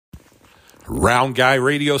Round Guy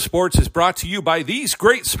Radio Sports is brought to you by these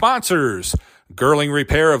great sponsors. Girling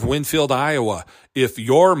Repair of Winfield, Iowa. If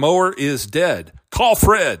your mower is dead, call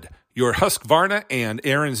Fred, your Husqvarna and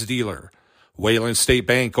Aaron's dealer. Wayland State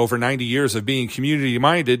Bank, over 90 years of being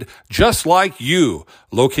community-minded, just like you,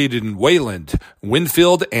 located in Wayland,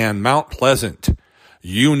 Winfield, and Mount Pleasant.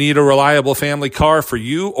 You need a reliable family car for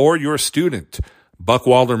you or your student.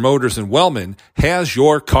 Buckwalder Motors in Wellman has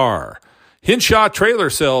your car. Hinshaw Trailer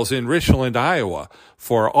Sales in Richland, Iowa,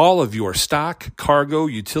 for all of your stock, cargo,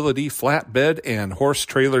 utility, flatbed, and horse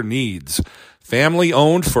trailer needs. Family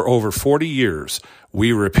owned for over 40 years.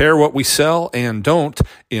 We repair what we sell and don't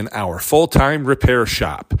in our full-time repair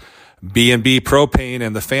shop. B&B Propane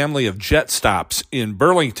and the family of Jet Stops in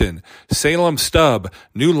Burlington, Salem Stub,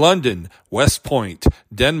 New London, West Point,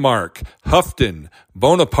 Denmark, Houghton,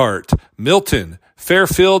 Bonaparte, Milton,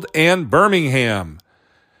 Fairfield, and Birmingham.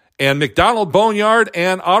 And McDonald Boneyard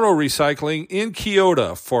and Auto Recycling in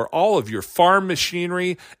Keota for all of your farm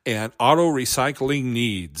machinery and auto recycling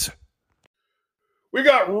needs. We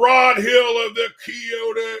got Rod Hill of the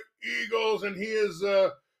Keota Eagles, and he is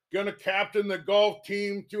going to captain the golf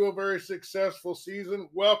team to a very successful season.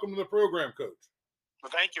 Welcome to the program, Coach.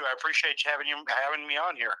 Well, thank you. I appreciate you having me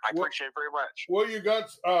on here. I appreciate it very much. Well, you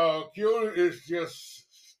got Keota is just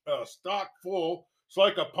stock full. It's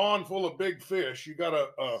like a pond full of big fish. You got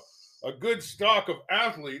a good stock of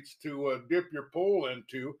athletes to dip your pole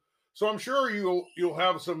into. So I'm sure you'll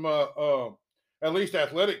have some at least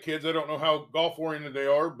athletic kids. I don't know how golf oriented they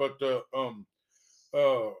are, but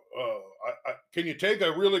can you take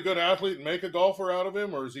a really good athlete and make a golfer out of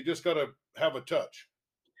him, or is he just got to have a touch?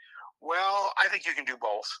 Well, I think you can do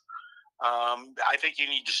both. I think you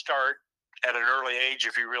need to start at an early age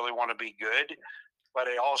if you really want to be good. But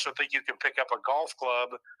I also think you can pick up a golf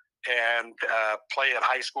club and play at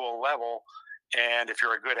high school level. And if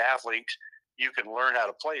you're a good athlete, you can learn how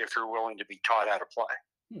to play if you're willing to be taught how to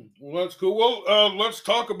play. Well, that's cool. Well, let's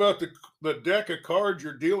talk about the deck of cards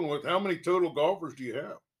you're dealing with. How many total golfers do you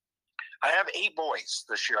have? I have 8 boys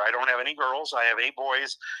this year. I don't have any girls. I have 8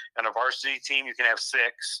 boys, and a varsity team, you can have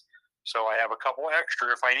 6. So I have a couple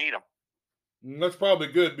extra if I need them. That's probably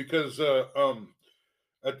good because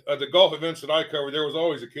at the golf events that I covered, there was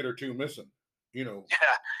always a kid or two missing, Yeah,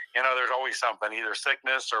 there's always something, either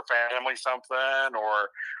sickness or family something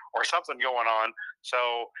or something going on.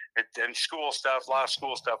 So, and school stuff, a lot of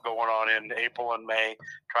school stuff going on in April and May,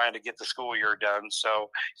 trying to get the school year done.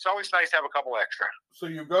 So it's always nice to have a couple extra. So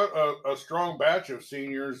you've got a strong batch of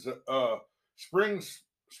seniors, spring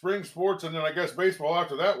sports, and then I guess baseball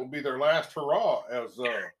after that will be their last hurrah as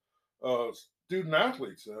student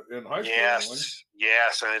athletes in high school.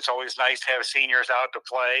 Yes, and it's always nice to have seniors out to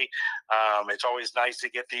play. It's always nice to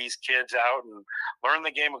get these kids out and learn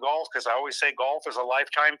the game of golf, because I always say golf is a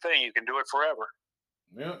lifetime thing. You can do it forever.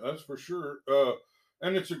 Yeah, that's for sure.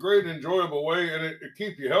 And it's a great, enjoyable way, and it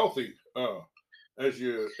keeps you healthy as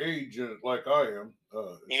you age, like I am.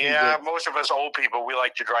 Most of us old people, we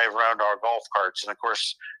like to drive around our golf carts. And, of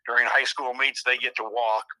course, during high school meets, they get to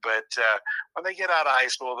walk. But when they get out of high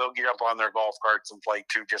school, they'll get up on their golf carts and play,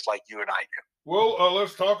 too, just like you and I do. Well,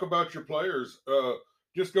 let's talk about your players.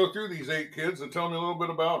 Just go through these 8 kids and tell me a little bit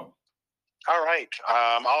about them. All right.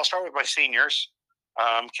 I'll start with my seniors.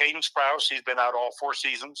 Caden Sprouse, he's been out all 4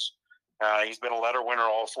 seasons. He's been a letter winner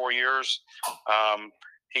all 4 years.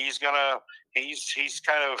 He's kind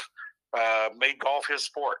of made golf his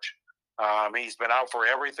sport. He's been out for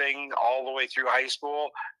everything all the way through high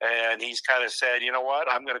school, and he's kind of said, you know what,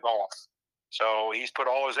 I'm going to golf. So he's put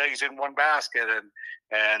all his eggs in one basket,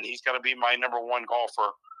 and he's going to be my number 1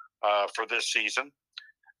 golfer for this season.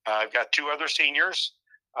 I've got 2 other seniors.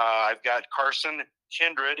 I've got Carson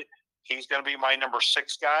Kindred. He's going to be my number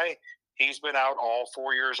 6 guy. He's been out all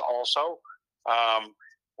 4 years also.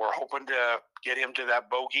 We're hoping to get him to that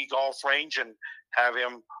bogey golf range and have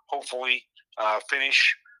him hopefully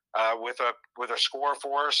finish with a score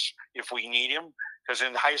for us if we need him. Because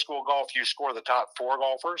in high school golf, you score the top 4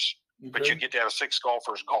 golfers, but you get to have 6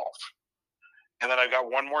 golfers golf. And then I've got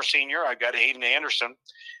 1 more senior. I've got Aiden Anderson.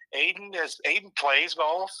 Aiden plays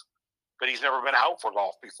golf, but he's never been out for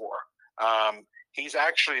golf before. He's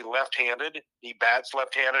actually left-handed. He bats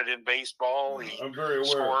left-handed in baseball. I'm very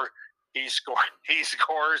aware. He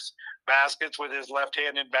scores baskets with his left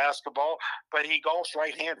hand in basketball, but he golfs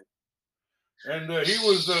right-handed. And he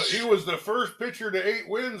was the first pitcher to 8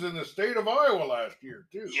 wins in the state of Iowa last year,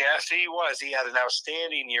 too. Yes, he was. He had an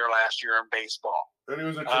outstanding year last year in baseball. And he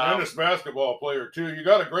was a tremendous basketball player, too. You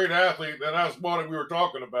got a great athlete, and that's what we were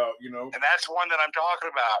talking about, you know. And that's one that I'm talking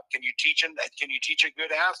about. Can you teach a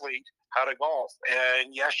good athlete how to golf?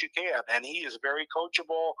 And yes, you can. And he is very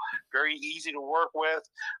coachable, very easy to work with.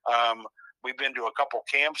 We've been to a couple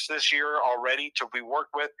camps this year already to be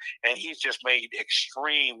worked with, and he's just made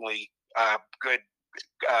extremely good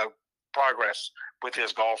progress with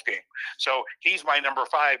his golf game. So he's my number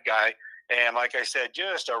 5 guy. And like I said,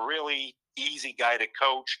 just a really easy guy to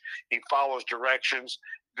coach. He follows directions,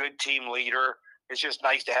 good team leader. It's just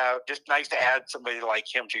nice to add somebody like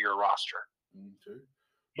him to your roster. Okay.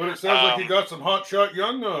 But it sounds like you got some hot shot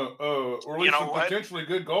young, or at least some potentially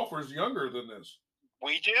good golfers younger than this.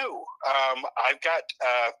 We do. I've got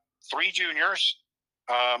 3 juniors.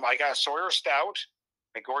 I got Sawyer Stout.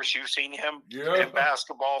 Of course, you've seen him in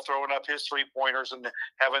basketball throwing up his 3-pointers and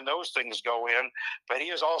having those things go in. But he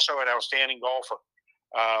is also an outstanding golfer.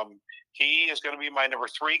 He is going to be my number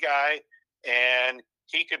 3 guy, and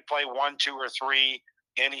he could play 1, 2, or 3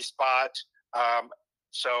 any spot.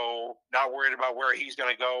 So not worried about where he's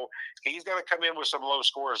going to go. He's going to come in with some low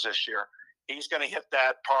scores this year. He's going to hit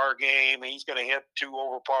that par game. He's going to hit 2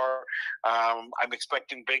 over par. I'm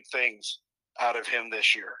expecting big things out of him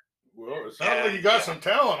this year. Well, it sounds like you got some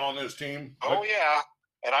talent on this team. Oh, yeah.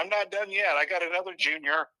 And I'm not done yet. I got another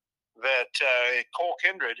junior that Cole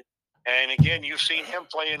Kindred. And, again, you've seen him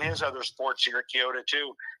play in his other sports here at Keota,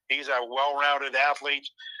 too. He's a well-rounded athlete.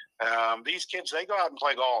 These kids, they go out and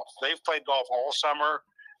play golf. They've played golf all summer.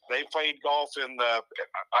 They played golf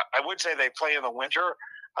I would say they play in the winter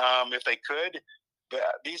if they could. But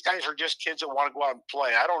these guys are just kids that want to go out and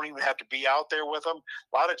play. I don't even have to be out there with them.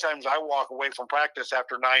 A lot of times I walk away from practice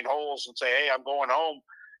after 9 holes and say, hey, I'm going home.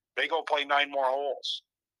 They go play 9 more holes.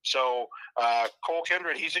 So Cole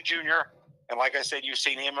Kindred, he's a junior. And like I said, you've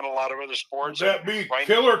seen him in a lot of other sports. Would that be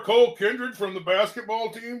Killer Cole Kindred from the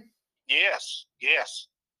basketball team? Yes.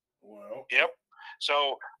 Well. Yep.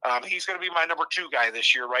 So he's going to be my number 2 guy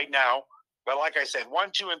this year right now. But like I said,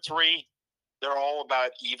 1, 2, and 3, they're all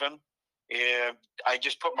about even. And I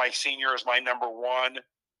just put my senior as my number 1.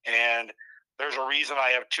 And there's a reason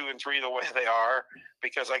I have 2 and 3 the way they are,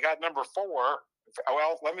 because I got number 4.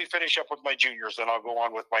 Well, let me finish up with my juniors, then I'll go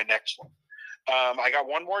on with my next one. I got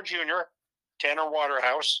one more junior, Tanner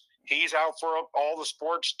Waterhouse. He's out for all the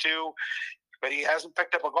sports too, but he hasn't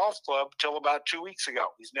picked up a golf club till about 2 weeks ago.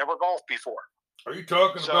 He's never golfed before. Are you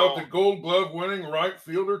talking about the Gold Glove winning right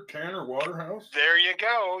fielder, Tanner Waterhouse? There you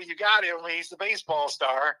go. You got him. He's the baseball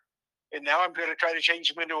star. And now I'm going to try to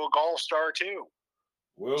change him into a golf star too.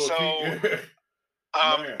 Well, so,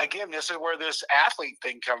 again, this is where this athlete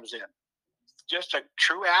thing comes in. Just a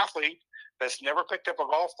true athlete that's never picked up a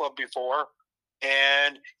golf club before,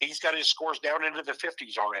 and he's got his scores down into the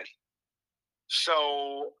 50s already.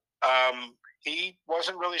 So he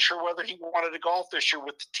wasn't really sure whether he wanted to golf this year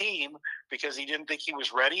with the team because he didn't think he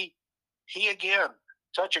was ready. He, again,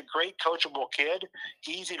 such a great coachable kid,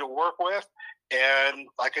 easy to work with. And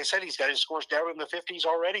like I said, he's got his scores down in the 50s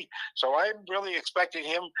already. So I'm really expecting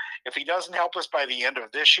him, if he doesn't help us by the end of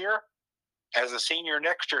this year, as a senior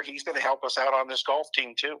next year, he's going to help us out on this golf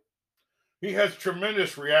team too. He has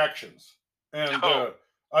tremendous reactions. And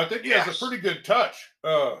I think he has a pretty good touch.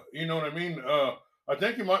 You know what I mean? I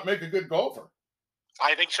think he might make a good golfer.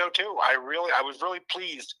 I think so too. I was really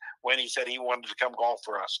pleased when he said he wanted to come golf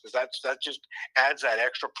for us, because that just adds that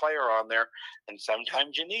extra player on there, and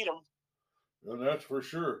sometimes you need them. Well, that's for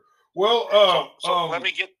sure. Well, so let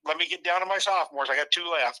me get down to my sophomores. I got 2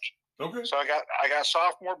 left. Okay. So I got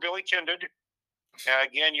sophomore Billy Kindred.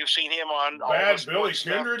 Again, you've seen him on Bad Billy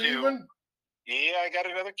Kindred even. Yeah, I got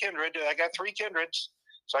another Kindred. I got 3 Kindreds.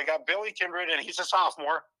 So I got Billy Kindred, and he's a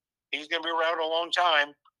sophomore. He's going to be around a long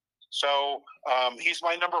time. So he's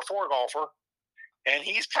my number 4 golfer. And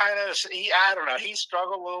he's I don't know, he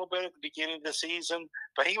struggled a little bit at the beginning of the season,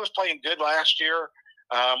 but he was playing good last year.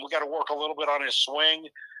 We got to work a little bit on his swing.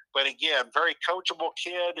 But again, very coachable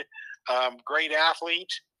kid, great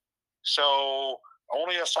athlete. So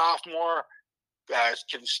only a sophomore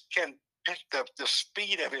can pick the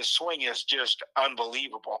speed of his swing is just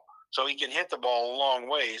unbelievable. So he can hit the ball a long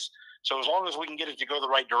ways. So as long as we can get it to go the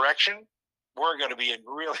right direction, we're going to be in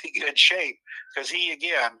really good shape, because he,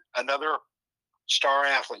 again, another star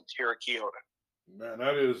athlete here at Keota. Man,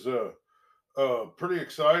 that is pretty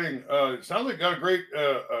exciting. It sounds like you got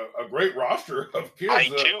a great roster of kids. I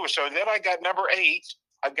do. So then I got number 8.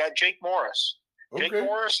 I've got Jake Morris. Okay. Jake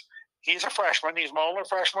Morris, he's a freshman. He's my only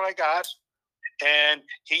freshman I got. And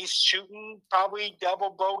he's shooting probably double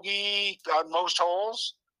bogey on most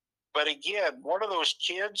holes. But again, one of those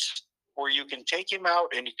kids where you can take him out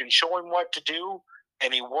and you can show him what to do,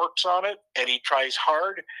 and he works on it, and he tries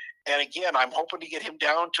hard. And again, I'm hoping to get him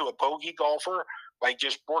down to a bogey golfer by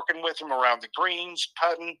just working with him around the greens,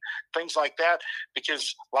 putting, things like that,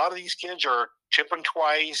 because a lot of these kids are chipping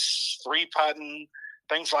twice, 3-putting,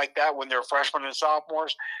 things like that when they're freshmen and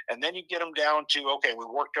sophomores. And then you get them down to, okay, we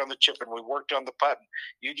worked on the chipping, we worked on the putting.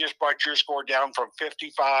 You just brought your score down from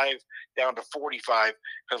 55 down to 45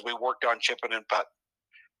 because we worked on chipping and putting.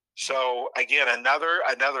 So again, another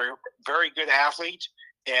very good athlete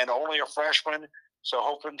and only a freshman. So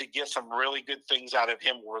hoping to get some really good things out of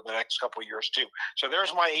him over the next couple of years too. So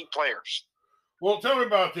there's my 8 players. Well, tell me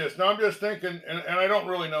about this. Now I'm just thinking, and I don't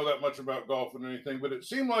really know that much about golf and anything, but it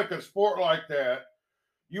seemed like a sport like that,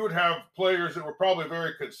 you would have players that were probably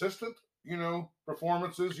very consistent,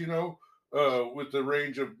 performances, with the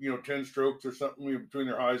range of, 10 strokes or something between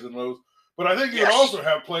their highs and lows. But I think you would also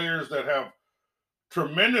have players that have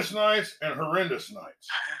tremendous nights and horrendous nights.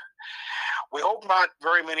 We hope not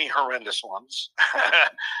very many horrendous ones,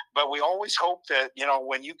 but we always hope that,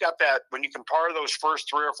 when you got that, when you can par those first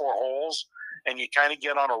 3 or 4 holes and you kind of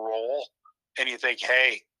get on a roll and you think,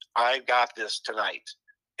 hey, I got this tonight.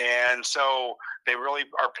 And so they really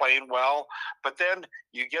are playing well, but then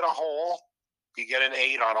you get a hole, you get an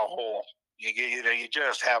 8 on a hole, you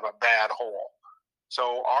just have a bad hole.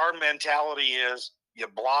 So our mentality is you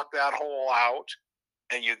block that hole out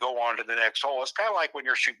and you go on to the next hole. It's kind of like when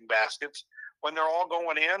you're shooting baskets. When they're all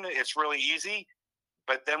going in, it's really easy.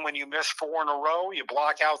 But then when you miss 4 in a row, you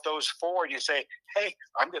block out those 4 and you say, hey,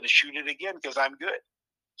 I'm going to shoot it again because I'm good.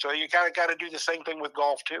 So you kind of got to do the same thing with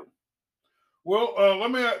golf too. Well,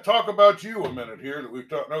 let me talk about you a minute here. That we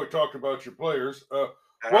talked about your players.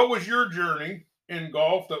 What was your journey in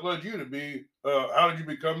golf that led you to be? How did you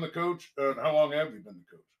become the coach? And how long have you been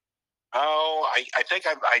the coach? Oh, I think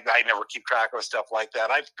I never keep track of stuff like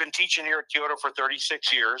that. I've been teaching here at Keota for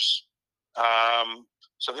 36 years.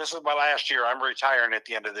 So this is my last year. I'm retiring at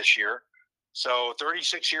the end of this year. So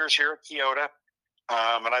 36 years here at Keota.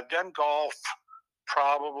 And I've done golf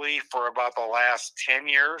probably for about the last 10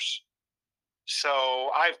 years.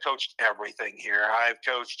 So I've coached everything here. I've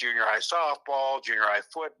coached junior high softball, junior high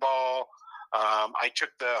football. I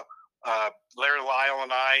took Larry Lyle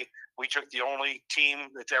and we took the only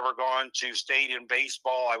team that's ever gone to state in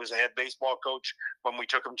baseball. I was a head baseball coach when we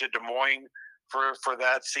took them to Des Moines for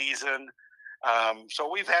that season. So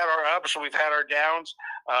we've had our ups, we've had our downs.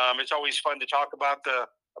 It's always fun to talk about the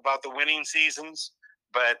winning seasons,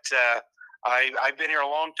 but I've been here a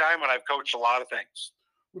long time and I've coached a lot of things.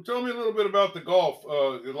 Well, tell me a little bit about the golf.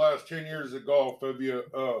 The last 10 years of golf, have you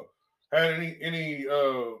had any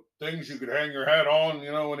things you could hang your hat on?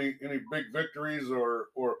 Any big victories or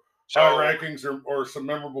high rankings or some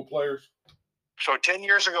memorable players? So 10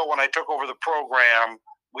 years ago, when I took over the program,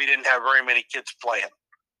 we didn't have very many kids playing.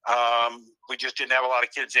 We just didn't have a lot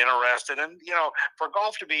of kids interested. And for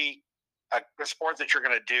golf to be a sport that you're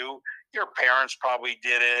going to do, your parents probably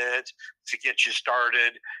did it to get you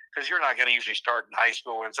started, because you're not going to usually start in high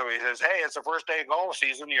school when somebody says, hey, it's the first day of golf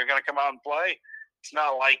season, you're going to come out and play. It's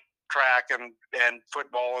not like track and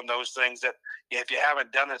football and those things that if you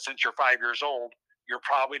haven't done it since you're 5 years old, you're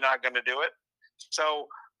probably not going to do it. So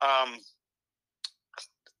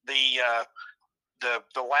the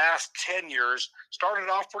last 10 years started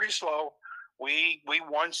off pretty slow. We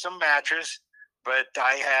won some matches, but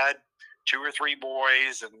I had 2 or 3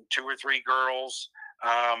 boys and 2 or 3 girls.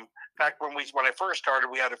 In fact, when I first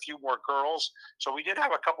started, we had a few more girls. So we did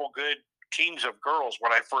have a couple good teams of girls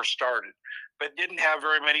when I first started, but didn't have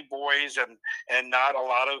very many boys and not a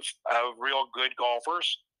lot of real good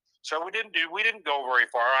golfers. So we didn't go very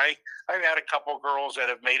far. I've had a couple girls that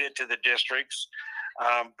have made it to the districts,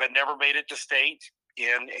 but never made it to state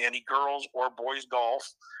in any girls or boys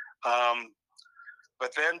golf.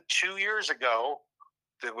 But then 2 years ago,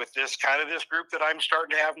 with this group that I'm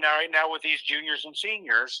starting to have right now with these juniors and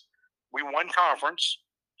seniors, we won conference.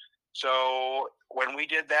 So when we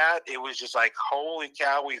did that, it was just like, holy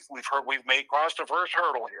cow, we've crossed the first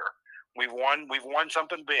hurdle here. We've won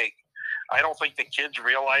something big. I don't think the kids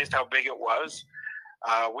realized how big it was.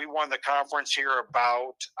 We won the conference here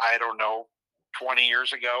about, 20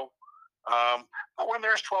 years ago. But when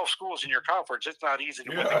there's 12 schools in your conference, it's not easy to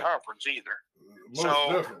win the conference either. Most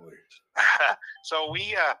definitely. So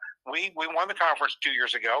we won the conference 2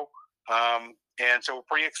 years ago, and so we're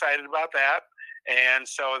pretty excited about that. And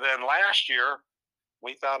so then last year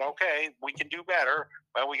we thought, okay, we can do better.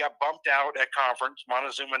 Well, we got bumped out at conference.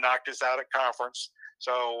 Montezuma knocked us out at conference,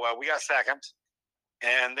 so we got second.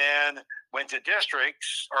 And then went to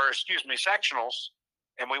sectionals,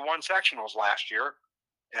 and we won sectionals last year.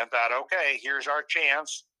 And thought, okay, here's our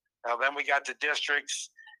chance. Now then we got to districts,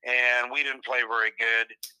 and we didn't play very good,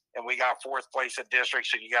 and we got fourth place at district,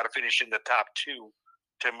 so you got to finish in the top 2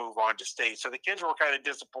 to move on to state. So the kids were kind of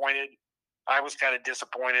disappointed. I was kind of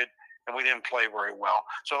disappointed, and we didn't play very well.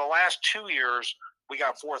 So the last 2 years, we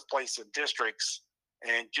got fourth place in districts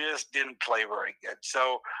and just didn't play very good.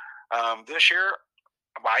 So this year,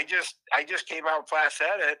 I just came out and flat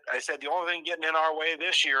said it. I said the only thing getting in our way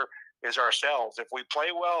this year is ourselves. If we play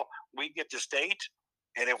well, we get to state,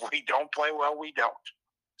 and if we don't play well, we don't.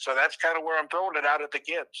 So that's kind of where I'm throwing it out at the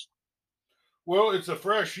kids. Well, it's a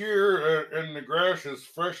fresh year, and the grass is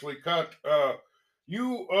freshly cut.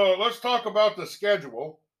 Let's talk about the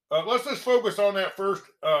schedule. Let's just focus on that first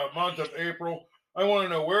month of April. I want to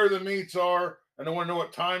know where the meets are, and I want to know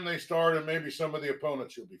what time they start, and maybe some of the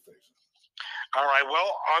opponents you'll be facing. All right.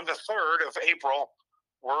 Well, on the 3rd of April,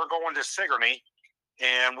 we're going to Sigourney,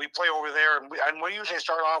 and we play over there. And we usually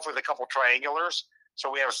start off with a couple triangulars. So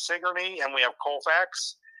we have Sigourney and we have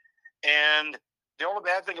Colfax. And the only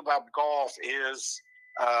bad thing about golf is,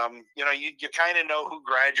 you kind of know who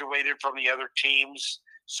graduated from the other teams.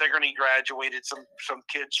 Sigourney graduated some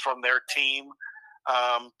kids from their team,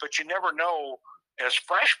 but you never know as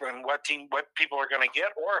freshmen what people are going to get.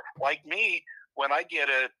 Or like me, when I get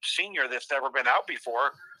a senior that's never been out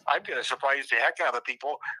before, I'm going to surprise the heck out of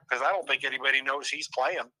people because I don't think anybody knows he's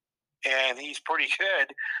playing, and he's pretty good.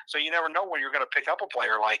 So you never know when you're going to pick up a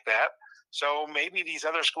player like that. So maybe these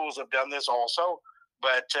other schools have done this also,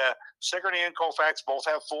 but Sigourney and Colfax both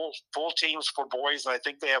have full teams for boys, and I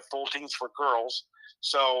think they have full teams for girls.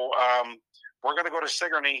 So we're going to go to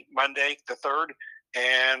Sigourney Monday, the 3rd,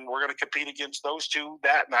 and we're going to compete against those two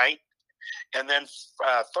that night. And then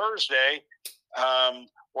Thursday,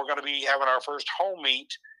 we're going to be having our first home meet,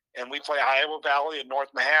 and we play Iowa Valley and North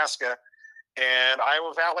Mahaska. And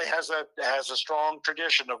Iowa Valley has a strong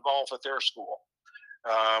tradition of golf at their school.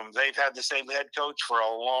 They've had the same head coach for a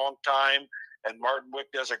long time, and Martin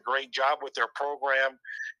Wick does a great job with their program,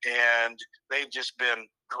 and they've just been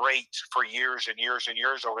great for years and years and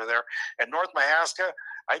years over there. And North Mahaska,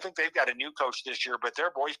 I think they've got a new coach this year, but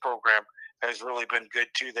their boys program has really been good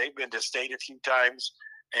too. They've been to state a few times,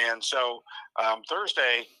 and so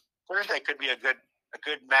Thursday could be a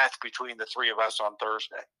good match between the three of us on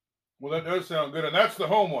Thursday. Well, that does sound good, and that's the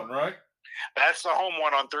home one, right? That's the home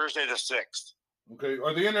one on Thursday the 6th. Okay.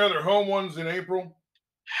 Are there any other home ones in April?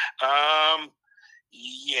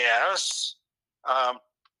 Yes.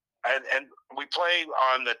 And we play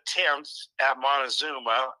on the 10th at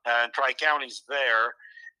Montezuma, and Tri-County's there.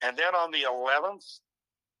 And then on the 11th,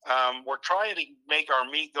 we're trying to make our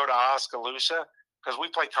meet go to Oskaloosa because we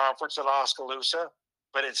play conference at Oskaloosa,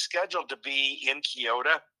 but it's scheduled to be in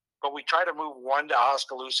Keota. But we try to move one to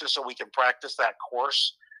Oskaloosa so we can practice that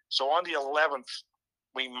course. So on the 11th,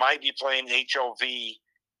 we might be playing HOV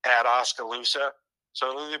at Oskaloosa. So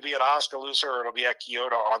it'll either be at Oskaloosa or it'll be at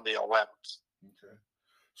Keota on the 11th. Okay.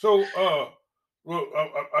 So,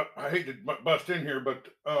 I hate to bust in here, but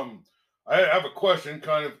I have a question.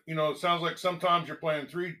 Kind of, it sounds like sometimes you're playing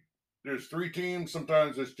there's three teams.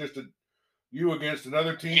 Sometimes it's just you against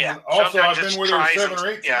another team. Yeah. And also, I've been where there's 7 or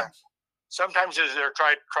 8 teams. Sometimes they're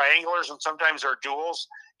triangulars and sometimes they're duels,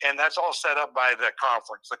 and that's all set up by the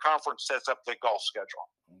conference. The conference sets up the golf schedule.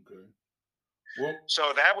 Okay. Well,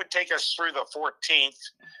 so that would take us through the 14th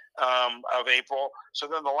of April. So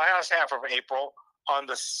then the last half of April, on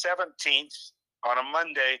the 17th, on a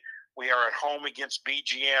Monday, we are at home against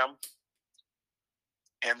BGM.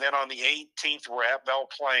 And then on the 18th, we're at Belle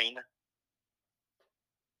Plaine.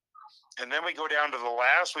 And then we go down to the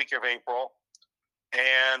last week of April,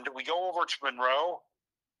 and we go over to Monroe.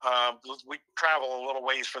 We travel a little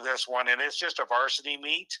ways for this one, and it's just a varsity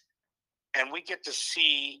meet. And we get to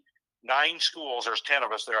see 9 schools. There's 10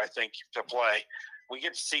 of us there, I think, to play. We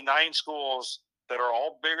get to see 9 schools that are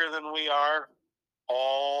all bigger than we are,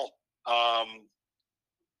 all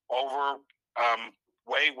over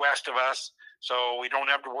way west of us. So we don't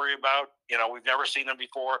have to worry about, we've never seen them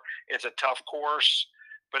before. It's a tough course,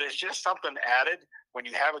 but it's just something added. When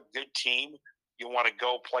you have a good team, you want to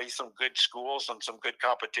go play some good schools and some good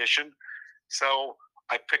competition. So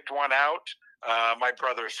I picked one out. My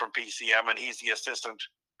brother's from PCM, and he's the assistant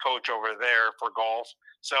coach over there for golf.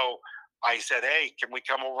 So I said, hey, can we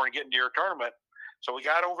come over and get into your tournament? So we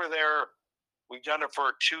got over there. We've done it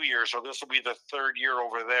for 2 years, so this will be the 3rd year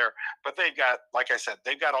over there. But they've got, like I said,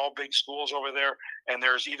 they've got all big schools over there, and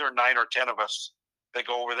there's either 9 or 10 of us that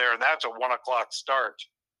go over there, and that's a 1 o'clock start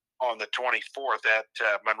on the 24th at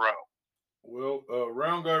Monroe. Well,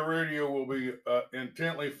 Round Guy Radio will be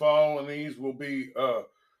intently following these. Will be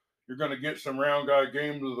you're going to get some Round Guy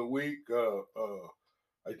games of the week.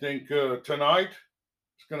 I think tonight,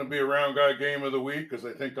 It's going to be a round guy game of the week because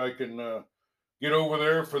I think I can get over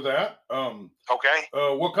there for that. Okay.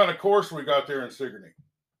 What kind of course we got there in Sigourney?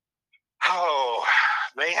 Oh,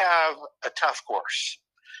 they have a tough course,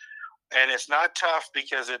 and it's not tough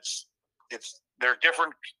because there are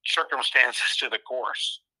different circumstances to the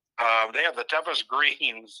course. They have the toughest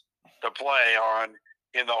greens to play on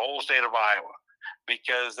in the whole state of Iowa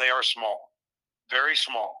because they are small, very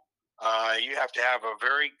small. You have to have a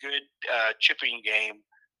very good chipping game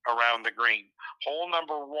around the green. Hole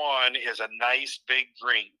number 1 is a nice big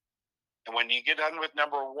green. And when you get done with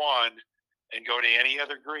number 1 and go to any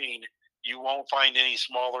other green, you won't find any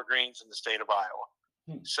smaller greens in the state of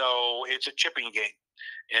Iowa. So it's a chipping game.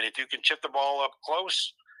 And if you can chip the ball up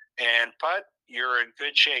close and putt, you're in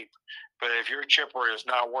good shape. But if your chipper is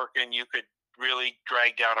not working, you could really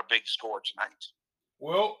drag down a big score tonight.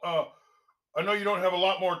 Well, I know you don't have a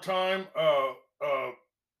lot more time.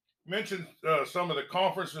 Mention some of the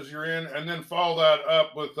conferences you're in, and then follow that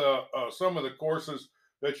up with some of the courses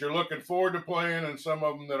that you're looking forward to playing and some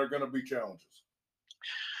of them that are going to be challenges.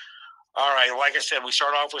 All right. Like I said, we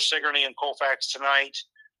start off with Sigourney and Colfax tonight,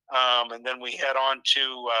 and then we head on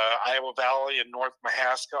to Iowa Valley and North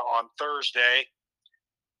Mahaska on Thursday.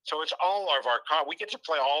 So it's all of our we get to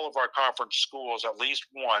play all of our conference schools at least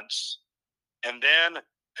once, and then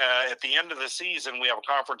at the end of the season we have a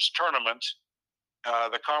conference tournament.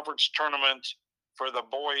 The conference tournament for the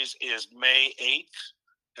boys is May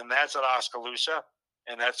 8th, and that's at Oskaloosa,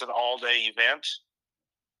 and that's an all-day event.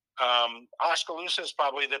 Oskaloosa is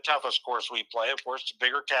probably the toughest course we play. Of course, it's a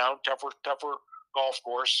bigger town, tougher golf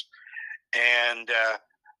course. And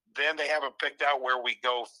then they haven't picked out where we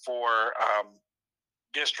go for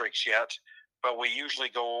districts yet, but we usually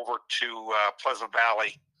go over to Pleasant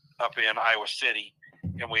Valley up in Iowa City.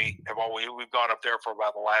 And we've gone up there for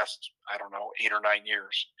about the last, 8 or 9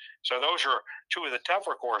 years. So those are two of the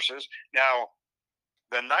tougher courses. Now,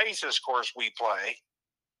 the nicest course we play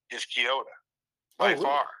is Keota by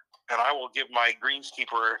far. And I will give my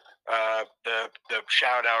greenskeeper the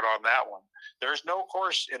shout out on that one. There's no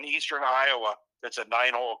course in eastern Iowa that's a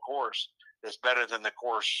 9-hole course that's better than the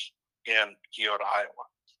course in Keota, Iowa.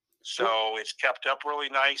 So it's kept up really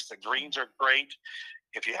nice. The greens are great.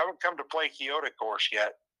 If you haven't come to play Keota course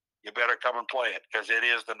yet, you better come and play it because it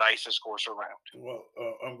is the nicest course around. Well,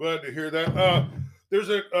 I'm glad to hear that. There's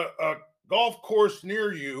a golf course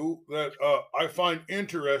near you that I find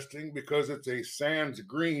interesting because it's a sands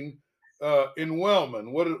green in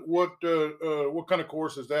Wellman. What kind of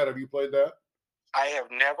course is that? Have you played that? I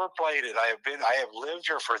have never played it. I have lived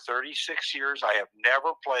here for 36 years. I have never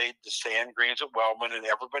played the sand greens at Wellman, and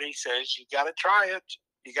everybody says you got to try it.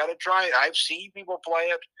 You got to try it. I've seen people play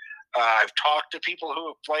it. I've talked to people who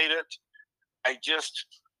have played it.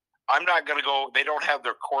 I'm not going to go. They don't have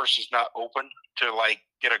their courses not open to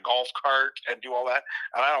get a golf cart and do all that.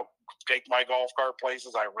 And I don't take my golf cart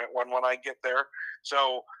places. I rent one when I get there.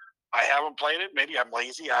 So I haven't played it. Maybe I'm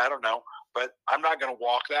lazy. I don't know. But I'm not going to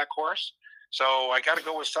walk that course. So I got to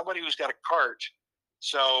go with somebody who's got a cart.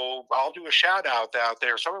 So I'll do a shout out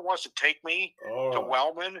there. If someone wants to take me to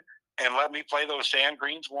Wellman and let me play those sand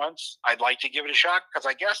greens once, I'd like to give it a shot because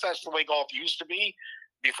I guess that's the way golf used to be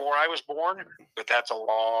before I was born, but that's a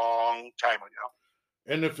long time ago.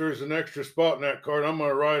 And if there's an extra spot in that cart, I'm going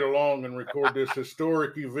to ride along and record this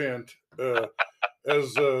historic event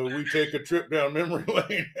as we take a trip down memory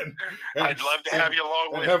lane. And I'd love to have you along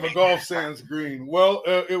with me. And have a golf sands green. Well,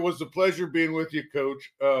 it was a pleasure being with you,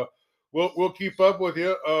 Coach. We'll keep up with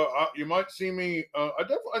you. You might see me. I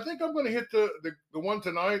think I'm going to hit the one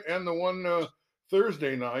tonight and the one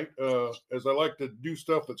Thursday night, as I like to do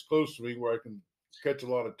stuff that's close to me where I can catch a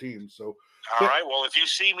lot of teams. So, all right. Well, if you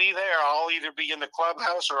see me there, I'll either be in the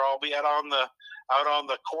clubhouse or I'll be out on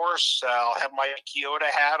the course. I'll have my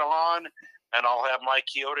Keota hat on and I'll have my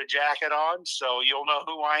Keota jacket on, so you'll know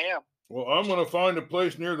who I am. Well, I'm going to find a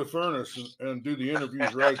place near the furnace and do the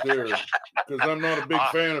interviews right there because I'm not a big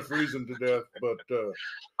fan of freezing to death. But all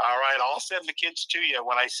right, I'll send the kids to you.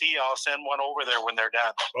 When I see you, I'll send one over there when they're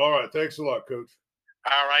done. All right, thanks a lot, Coach.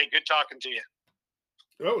 All right, good talking to you.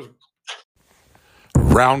 That was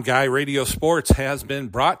Round Guy Radio Sports has been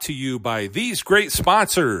brought to you by these great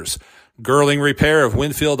sponsors. Girling Repair of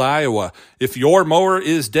Winfield, Iowa. If your mower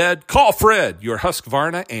is dead, call Fred, your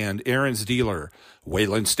Husqvarna and Aaron's dealer.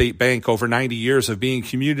 Wayland State Bank, over 90 years of being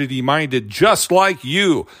community-minded just like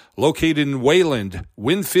you. Located in Wayland,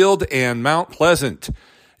 Winfield, and Mount Pleasant.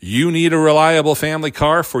 You need a reliable family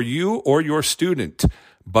car for you or your student.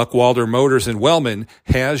 Buckwalder Motors in Wellman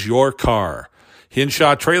has your car.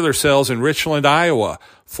 Hinshaw Trailer Sales in Richland, Iowa.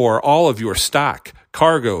 for all of your stock,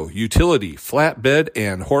 cargo, utility, flatbed,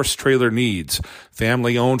 and horse trailer needs.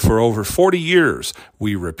 Family owned for over 40 years.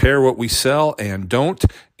 We repair what we sell and don't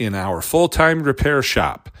in our full-time repair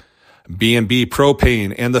shop. B&B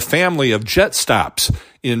Propane and the family of jet stops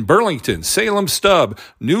in Burlington, Salem Stub,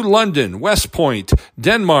 New London, West Point,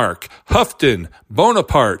 Denmark, Houghton,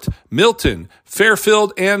 Bonaparte, Milton,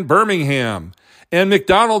 Fairfield, and Birmingham. And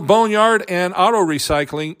McDonald Boneyard and Auto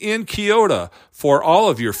Recycling in Keota for all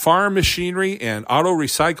of your farm machinery and auto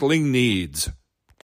recycling needs.